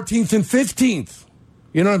 14th and 15th.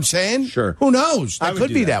 You know what I'm saying? Sure. Who knows? That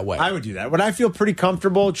could be that way. I would do that. Would I feel pretty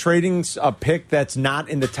comfortable trading a pick that's not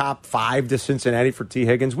in the top 5 to Cincinnati for T.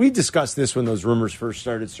 Higgins? We discussed this when those rumors first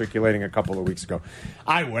started circulating a couple of weeks ago.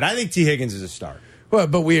 I would. I think T. Higgins is a star. Well,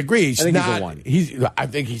 but we agree. He's he's not. a 1. I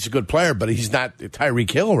think he's a good player, but he's not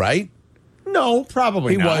Tyreek Hill, right? No,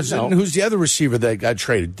 probably not. He wasn't. No. Who's the other receiver that got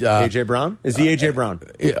traded? A.J. Brown? Is he A.J. Brown?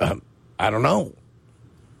 I don't know.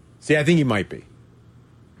 See, I think he might be.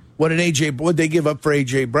 What did they give up for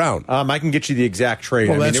A.J. Brown? I can get you the exact trade.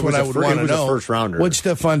 Well, that's what I would want to know. It was a first rounder. What did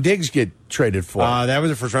Stephon Diggs get traded for? That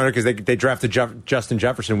was a first rounder because they drafted Justin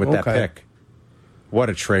Jefferson with that pick.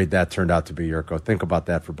 What a trade that turned out to be, Yurko. Think about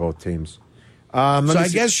that for both teams. So I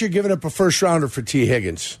guess you're giving up a first rounder for T.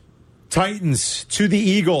 Higgins. Titans to the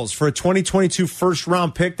Eagles for a 2022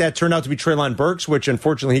 first-round pick. That turned out to be Treylon Burks, which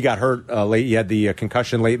unfortunately he got hurt late. He had the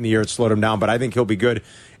concussion late in the year. It slowed him down, but I think he'll be good.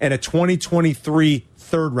 And a 2023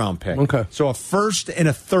 third-round pick. Okay. So a first and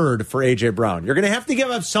a third for A.J. Brown. You're going to have to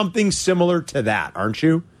give up something similar to that, aren't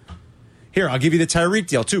you? Here, I'll give you the Tyreek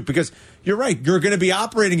deal, too, because you're right. You're going to be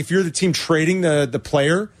operating, if you're the team trading the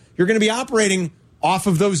player, you're going to be operating off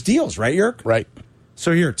of those deals, right, Yerk? Right.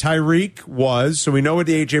 So here, Tyreek was, so we know what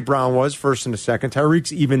the A.J. Brown was, first and a second.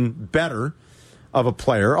 Tyreek's even better of a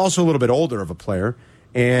player, also a little bit older of a player.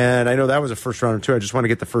 And I know that was a first rounder, too. I just want to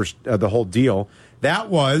get the whole deal. That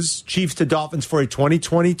was Chiefs to Dolphins for a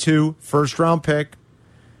 2022 first-round pick,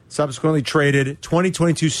 subsequently traded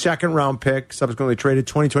 2022 second-round pick, subsequently traded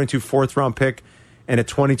 2022 fourth-round pick, and a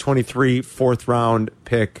 2023 fourth-round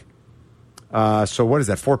pick. So what is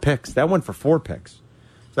that, 4 picks? That went for 4 picks.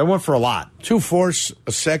 That went for a lot. 2 fourths,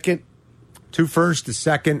 a second. 2 firsts, a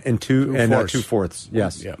second, and 2 fourths.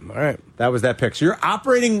 Yes. Yeah. All right. That was that pick. So you're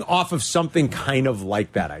operating off of something kind of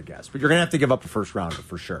like that, I guess. But you're going to have to give up a first rounder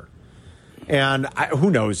for sure. And who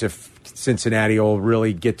knows if Cincinnati will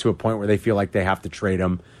really get to a point where they feel like they have to trade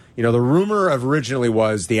him. You know, the rumor originally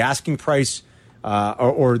was the asking price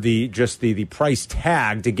or the price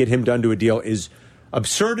tag to get him done to a deal is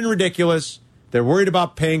absurd and ridiculous. They're worried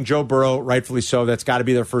about paying Joe Burrow, rightfully so. That's got to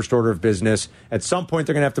be their first order of business. At some point,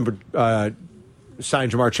 they're going to have to sign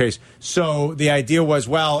Jamar Chase. So the idea was,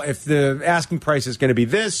 well, if the asking price is going to be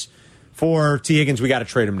this for T. Higgins, we got to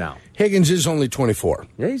trade him now. Higgins is only 24.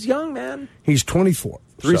 Yeah, he's young, man. He's 24.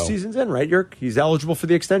 3 seasons in, right, Yerk? He's eligible for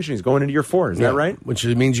the extension. He's going into year 4. Is that right? Which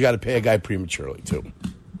means you got to pay a guy prematurely, too.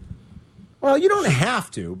 Well, you don't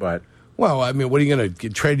have to, but... Well, I mean, what are you going to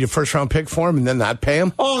trade your first-round pick for him and then not pay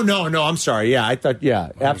him? Oh, no, I'm sorry. Yeah, I thought,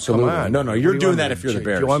 absolutely. Come on. No, you're doing that if you're the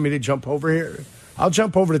Bears. Do you want me to jump over here? I'll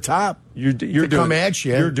jump over the top. You're doing, come at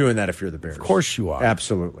you. You're doing that if you're the Bears. Of course you are.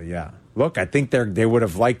 Absolutely, yeah. Look, I think they would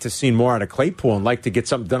have liked to see more out of Claypool and liked to get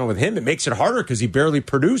something done with him. It makes it harder because he barely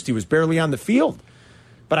produced. He was barely on the field.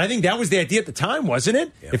 But I think that was the idea at the time, wasn't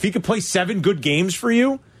it? Yeah. If he could play 7 good games for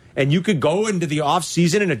you and you could go into the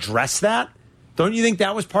offseason and address that, don't you think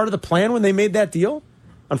that was part of the plan when they made that deal?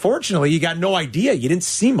 Unfortunately, you got no idea. You didn't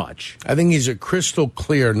see much. I think he's a crystal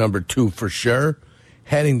clear number 2 for sure,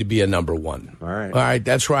 heading to be a number 1. All right,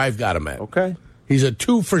 that's where I've got him at. Okay. He's a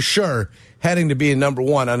 2 for sure, heading to be a number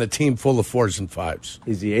 1 on a team full of 4s and 5s.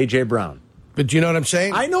 He's the A.J. Brown. But do you know what I'm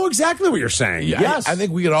saying? I know exactly what you're saying. Yeah, yes. I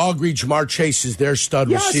think we could all agree Jamar Chase is their stud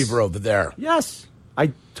receiver over there. Yes.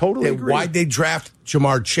 I totally agree. Why'd they draft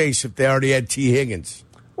Jamar Chase if they already had T. Higgins?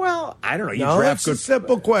 Well, I don't know. It's a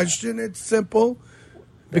simple question. It's simple.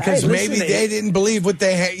 Because maybe they didn't believe what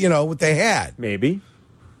they had. Maybe.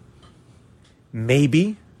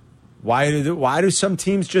 Why do some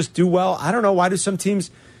teams just do well? I don't know. Why do some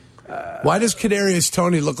teams... Why does Kadarius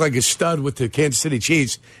Toney look like a stud with the Kansas City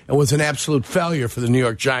Chiefs and was an absolute failure for the New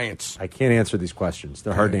York Giants? I can't answer these questions.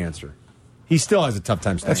 They're hard to answer. He still has a tough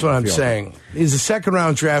time staying. That's what I'm saying. He's a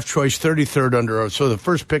second-round draft choice, 33rd under, so the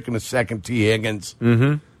first pick in the second, T. Higgins.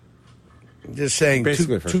 Mm-hmm. Just saying,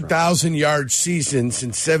 2,000-yard seasons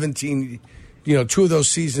in 17, 2 of those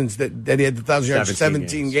seasons that he had the 1,000 yards,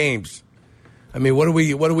 17 games. I mean, what are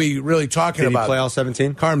we really talking about? Did he play all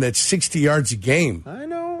 17? Carm, that's 60 yards a game. I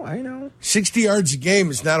know. 60 yards a game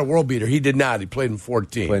is not a world beater. He did not. He played in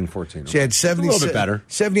 14. So he had 70, a little bit better.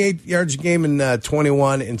 78 yards a game in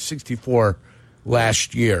 21 and 64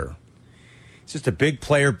 last year. He's just a big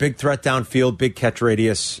player, big threat downfield, big catch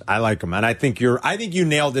radius. I like him, and I think you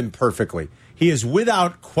nailed him perfectly. He is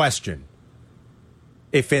without question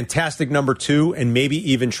a fantastic number 2, and maybe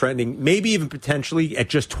even potentially at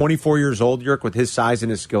just 24 years old, Yerk, with his size and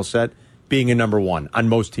his skill set, being a number 1 on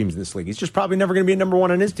most teams in this league. He's just probably never going to be a number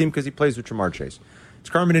 1 on his team because he plays with Jamar Chase. It's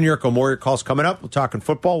Carmen and Yurko. More calls coming up. We're talking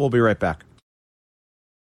football. We'll be right back.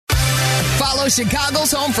 Follow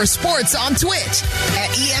Chicago's Home for Sports on Twitch at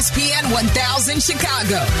ESPN 1000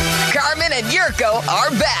 Chicago. Carmen and Yurko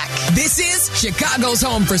are back. This is Chicago's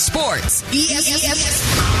Home for Sports. ESPN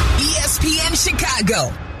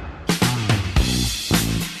Chicago.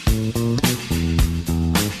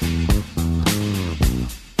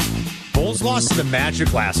 Bulls lost to the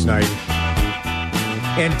Magic last night.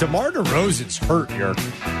 And DeMar DeRozan's hurt, Yerk.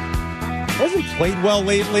 Hasn't played well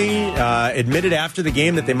lately. Admitted after the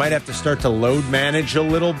game that they might have to start to load manage a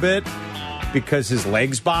little bit because his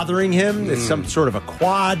leg's bothering him. It's some sort of a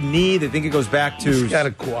quad knee. They think it goes back to... He's got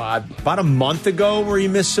a quad. About a month ago where he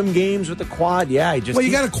missed some games with the quad. Yeah, he just... Well,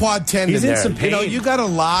 you got a quad tendon he's there. In some pain. You got a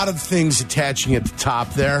lot of things attaching at the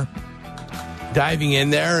top there. Diving in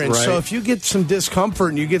there. And so if you get some discomfort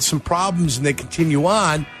and you get some problems and they continue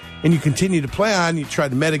on and you continue to play on, you try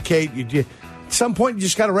to medicate, at some point you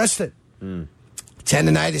just got to rest it.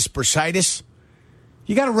 Tendonitis, bursitis,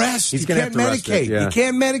 you got to rest. He's you can't medicate. You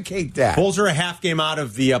can't medicate that. Bulls are a half game out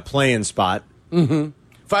of the play-in spot. Mm-hmm.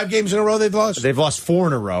 5 games in a row they've lost? They've lost 4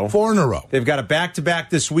 in a row. 4 in a row. They've got a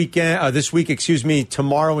back-to-back this week,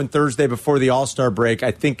 tomorrow and Thursday before the All-Star break.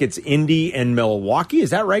 I think it's Indy and Milwaukee.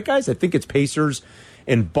 Is that right, guys? I think it's Pacers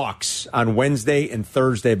and Bucks on Wednesday and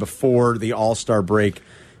Thursday before the All-Star break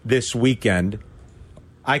this weekend.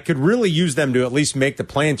 I could really use them to at least make the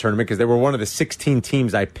play-in tournament because they were one of the 16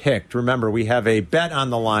 teams I picked. Remember, we have a bet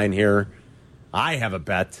on the line here. I have a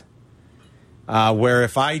bet. Where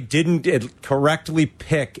if I didn't correctly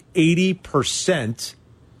pick 80%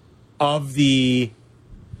 of the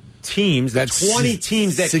teams, that's 20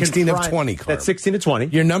 teams that 16 of 20. Carl. That's 16 of 20.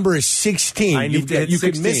 Your number is 16. I need to hit 16.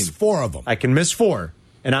 You can miss 4 of them. I can miss 4,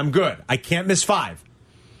 and I'm good. I can't miss 5.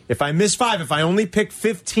 If I miss 5, if I only pick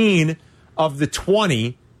 15 of the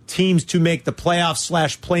 20 teams to make the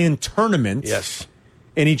playoff / play-in tournament. Yes.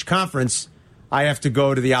 In each conference, I have to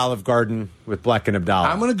go to the Olive Garden with Bleck and Abdallah.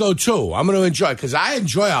 I'm going to go too. I'm going to enjoy because I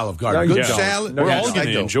enjoy Olive Garden. No, Good don't. salad. No, We're yes, all going I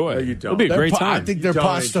to do. enjoy No, it. you don't. It'll be a great I time. think their Don't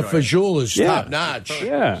pasta enjoy it. fagioli is Yeah. top notch.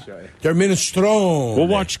 Yeah. Their minestrone. We'll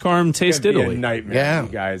watch Carm taste It'd be Italy. a nightmare, Yeah. you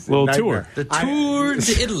guys. Little Nightmare. The tour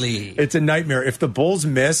to Italy. It's a nightmare. If the Bulls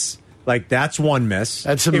miss, like that's one miss.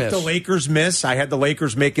 That's a if miss. the Lakers miss, I had the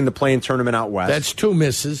Lakers making the play-in tournament out west. That's 2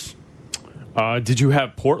 misses. Did you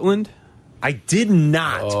have Portland? I did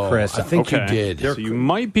not, Chris. I think Okay. you did. So you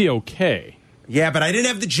might be okay. Yeah, but I didn't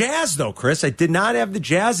have the Jazz, though, Chris. I did not have the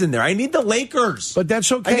Jazz in there. I need the Lakers. But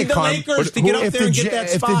that's okay, I need the Carm. Lakers to get up If there the and get Ja- that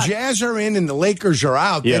If spot. the Jazz are in and the Lakers are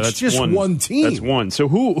out, Yeah, that's just one team. That's one. So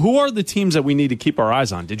who are the teams that we need to keep our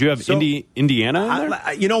eyes on? Did you have So- Indiana in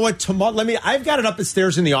there? You know what? Tomorrow, I've got it up the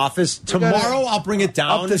stairs in the office. Tomorrow, I'll bring it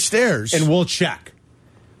down Up the stairs. and we'll check.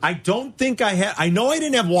 I don't think I had. I know I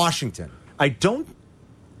didn't have Washington. I don't.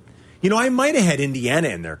 You know, I might have had Indiana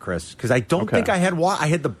in there, Chris, because I don't Okay. think I had. I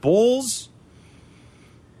had the Bulls.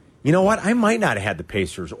 You know what? I might not have had the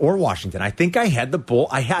Pacers or Washington. I think I had the Bull.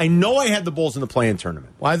 I know I had the Bulls in the play-in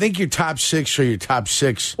tournament. Well, I think your top 6 are your top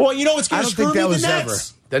 6. Well, you know what's I going to don't screw think me? that The was Nets.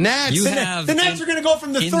 ever. The Nets. You The have Nets are going to go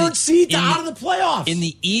from the in third the- seed to in out of the playoffs. In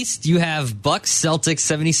the East, you have Bucks, Celtics,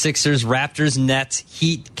 76ers, Raptors, Nets,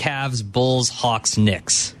 Heat, Cavs, Bulls, Hawks,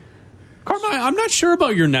 Knicks. Carmine, I'm not sure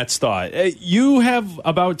about your Nets thought. You have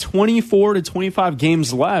about 24 to 25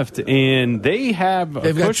 games left, and they have a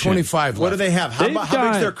They've got cushion. 25 What left. do they have? How They've big's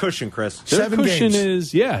got- their cushion, Chris? Their 7 cushion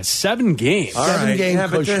games. is 7 games. All 7-game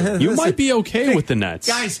but cushion. You listen, might be okay with the Nets.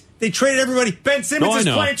 Guys, they traded everybody. Ben Simmons No, I is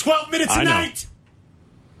know. playing 12 minutes I a know. night.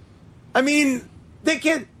 I mean, they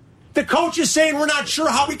can't. The coach is saying we're not sure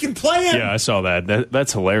how we can play him. Yeah, I saw that.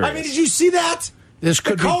 That's hilarious. I mean, did you see that? This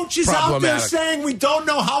could the be coach is out there problematic. saying we don't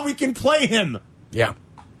know how we can play him. Yeah.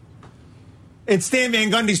 And Stan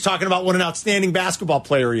Van Gundy's talking about what an outstanding basketball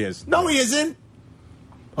player he is. No, he isn't.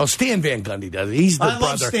 Oh, Stan Van Gundy does it. He's the I love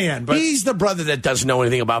brother. Stan, but- He's the brother that doesn't know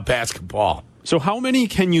anything about basketball. So how many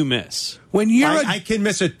can you miss? When you're I can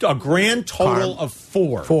miss a grand total Carm. of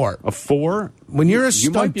 4. 4. A 4? When you're a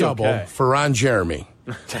You might stunt be double okay. for Ron Jeremy,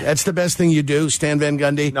 that's the best thing you do, Stan Van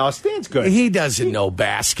Gundy? No, Stan's good. He doesn't know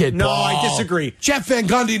basketball. No, I disagree. Jeff Van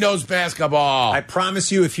Gundy knows basketball. I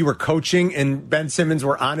promise you, if he were coaching and Ben Simmons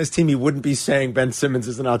were on his team, he wouldn't be saying Ben Simmons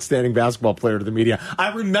is an outstanding basketball player to the media.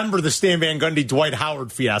 I remember the Stan Van Gundy Dwight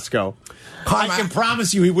Howard fiasco. Carm, I can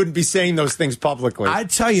promise you he wouldn't be saying those things publicly. I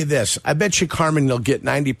tell you this, I bet you Carmen will get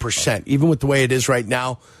 90%, even with the way it is right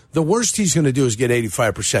now. The worst he's going to do is get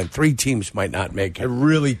 85%. 3 teams might not make I it.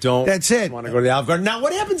 really don't. That's it. Want to go to the Olive Garden. Now,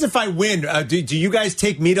 what happens if I win? Do you guys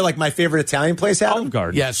take me to like my favorite Italian place, Adam? Olive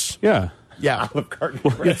Garden. Yes. Yeah. Yeah. Olive Garden.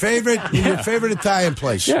 Your favorite Italian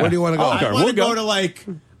place. Yeah. Where do you want to go? Olive I Garden. want to We'll go go. to like.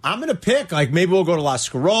 I'm going to pick like maybe we'll go to La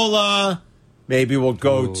Scarola. Maybe we'll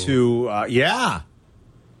go to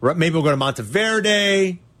Maybe we'll go to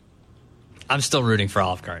Monteverde. I'm still rooting for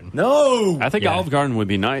Olive Garden. No, I think Yeah. Olive Garden would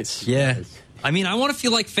be nice. Yeah. I mean, I want to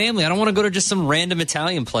feel like family. I don't want to go to just some random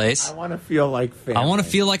Italian place. I want to feel like family. I want to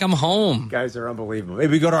feel like I'm home. You guys are unbelievable.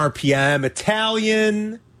 Maybe we go to RPM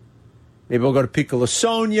Italian. Maybe we'll go to Piccola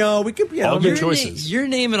Sogno. We could be All good You're choices. You're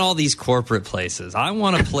naming all these corporate places. I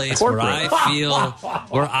want a place where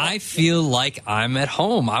I feel like I'm at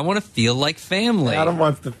home. I want to feel like family. Adam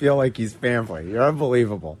wants to feel like he's family. You're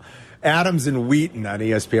unbelievable. Adam's in Wheaton on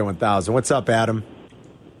ESPN 1000. What's up, Adam?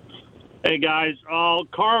 Hey, guys.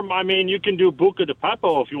 Carm, I mean, you can do Buca de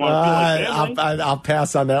Beppo if you want to feel like family. I'll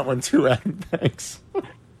pass on that one too, Adam. Thanks.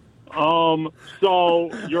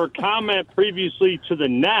 So your comment previously to the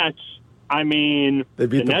Nets, I mean, They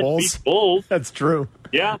beat the Nets Bulls? beat Bulls. That's true.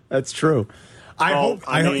 Yeah. That's true. I hope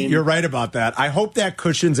you're right about that. I hope that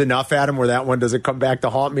cushion's enough, Adam, where that one doesn't come back to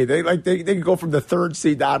haunt me. They can go from the third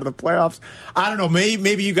seed out of the playoffs. I don't know.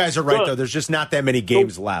 Maybe you guys are right, Look, though. There's just not that many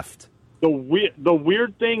games left. The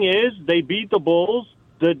weird thing is they beat the Bulls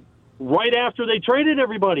right after they traded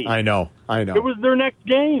everybody. I know. It was their next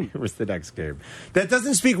game. It was the next game. That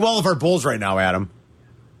doesn't speak well of our Bulls right now, Adam.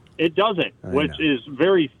 It doesn't, which is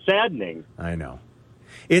very saddening. I know.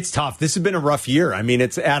 It's tough. This has been a rough year. I mean,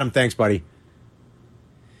 it's Adam. Thanks, buddy.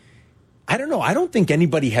 I don't know. I don't think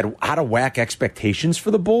anybody had out of whack expectations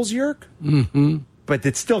for the Bulls, Yerk. Mm-hmm. But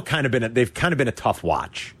it's still kind of been they've kind of been a tough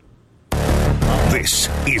watch. This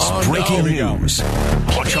is breaking news.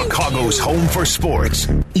 Chicago's home for sports,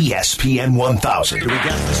 ESPN 1000. Do we get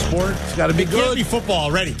the sport? It's got to be It can't good. be football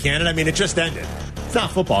already, can it? I mean, it just ended. It's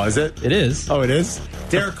not football, is it? It is. Oh, it is?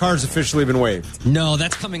 Derek Carr's officially been waived. No,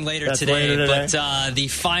 that's coming later today. But the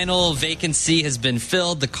final vacancy has been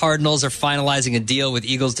filled. The Cardinals are finalizing a deal with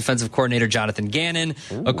Eagles defensive coordinator Jonathan Gannon,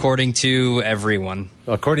 according to everyone.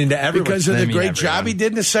 According to everyone. Because of the great job he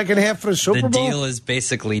did in the second half for the Super Bowl? The deal is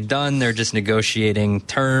basically done. They're just negotiating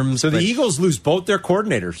terms. So the Eagles lose both their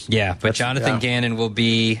coordinators. Yeah, but Jonathan Gannon will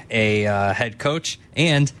be a head coach.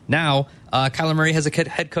 And now Kyler Murray has a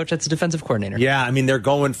head coach that's a defensive coordinator. Yeah, I mean, they're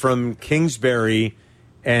going from Kingsbury,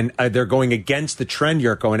 and they're going against the trend,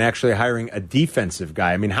 Yurko, and actually hiring a defensive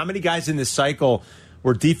guy. I mean, how many guys in this cycle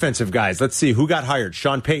were defensive guys? Let's see. Who got hired?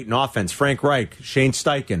 Sean Payton, offense. Frank Reich. Shane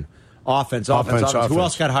Steichen, offense. Who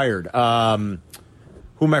else got hired?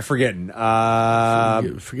 Who am I forgetting?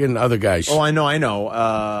 Forgetting other guys. Oh, I know.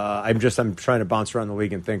 I'm trying to bounce around the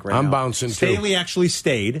league and think right now. I'm bouncing too. Staley actually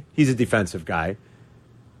stayed. He's a defensive guy.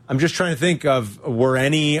 I'm just trying to think of, were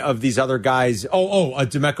any of these other guys...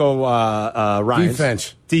 DeMeco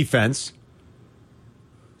Ryans. Defense.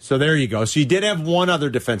 So there you go. So you did have one other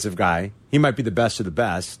defensive guy. He might be the best of the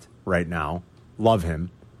best right now. Love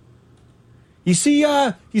him. You see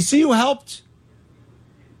who helped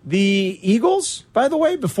the Eagles, by the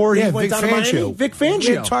way, before he went down to Miami? Vic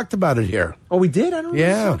Fangio. We talked about it here. Oh, we did? I don't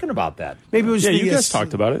remember talking about that. Maybe it was you guys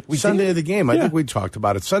talked about it. Sunday of the game. I think we talked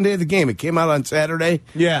about it. Sunday of the game. It came out on Saturday.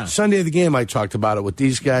 Yeah. Sunday of the game, I talked about it with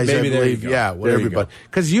these guys, Maybe I believe. Yeah, with everybody.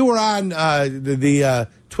 Because you were on the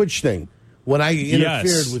Twitch thing when I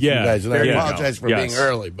interfered with you guys, and I apologize for being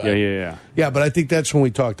early. But yeah, but I think that's when we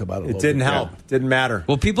talked about it. It didn't help. Didn't matter.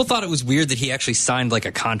 Well, people thought it was weird that he actually signed like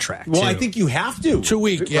a contract. Well, too. I think you have to. 2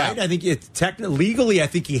 weeks, right? I think legally, I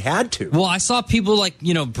think he had to. Well, I saw people like,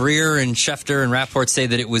 Breer and Schefter and Rapport say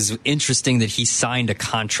that it was interesting that he signed a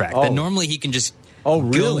contract. That normally he can just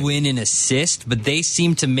go in and assist, but they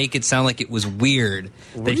seem to make it sound like it was weird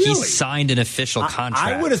that he signed an official contract.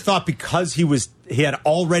 I would have thought because he had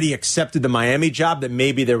already accepted the Miami job that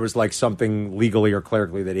maybe there was like something legally or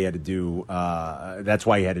clerically that he had to do. That's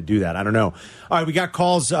why he had to do that. I don't know. All right, we got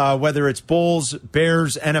calls, whether it's Bulls,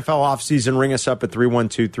 Bears, NFL offseason. Ring us up at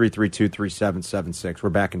 312-332-3776.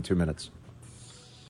 We're back in 2 minutes.